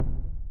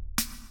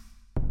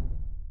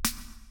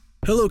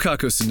Hello,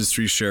 Kakos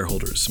Industries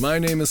shareholders. My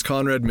name is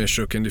Conrad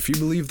Mishuk, and if you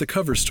believe the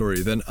cover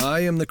story, then I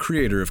am the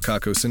creator of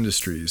Kakos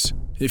Industries.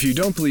 If you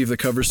don't believe the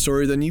cover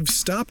story, then you've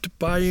stopped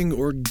buying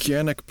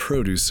organic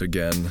produce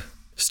again.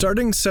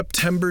 Starting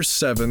September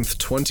 7th,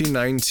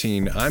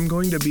 2019, I'm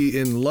going to be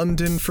in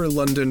London for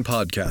London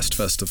Podcast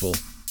Festival.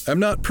 I'm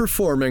not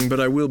performing,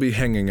 but I will be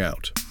hanging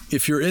out.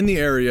 If you're in the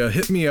area,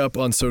 hit me up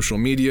on social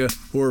media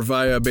or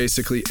via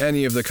basically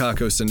any of the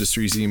Kakos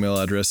Industries email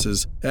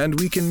addresses, and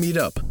we can meet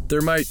up.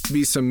 There might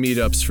be some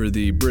meetups for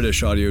the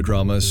British audio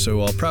dramas,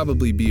 so I'll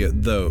probably be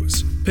at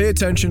those. Pay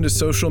attention to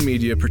social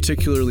media,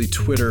 particularly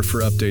Twitter,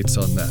 for updates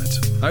on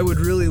that. I would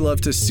really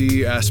love to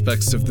see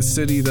aspects of the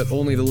city that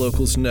only the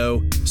locals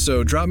know,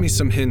 so drop me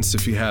some hints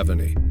if you have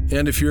any.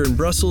 And if you're in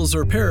Brussels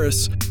or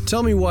Paris,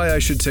 tell me why I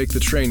should take the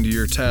train to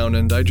your town,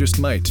 and I just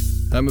might.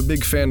 I'm a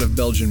big fan of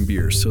Belgian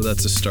beer, so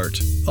that's a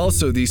start.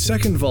 Also, the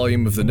second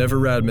volume of the Never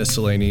Rad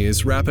Miscellany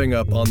is wrapping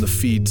up on the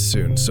feed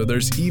soon, so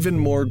there's even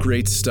more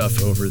great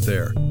stuff over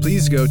there.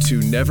 Please go to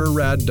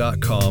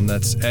neverrad.com,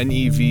 that's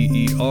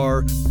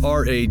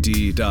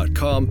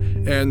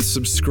neverrad.com, and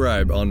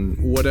subscribe on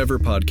whatever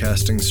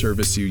podcasting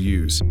service you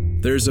use.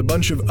 There's a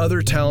bunch of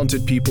other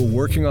talented people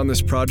working on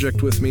this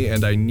project with me,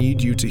 and I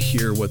need you to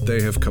hear what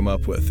they have come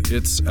up with.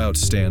 It's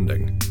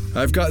outstanding.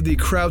 I've got the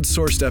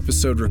crowdsourced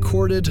episode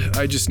recorded,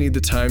 I just need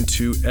the time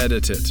to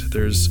edit it.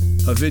 There's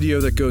a video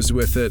that goes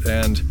with it,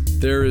 and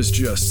there is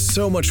just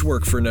so much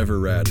work for Never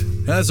Rad.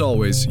 As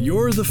always,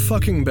 you're the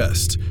fucking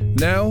best.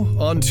 Now,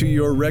 on to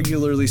your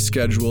regularly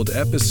scheduled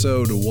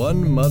episode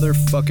 1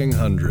 motherfucking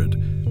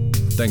 100.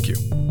 Thank you.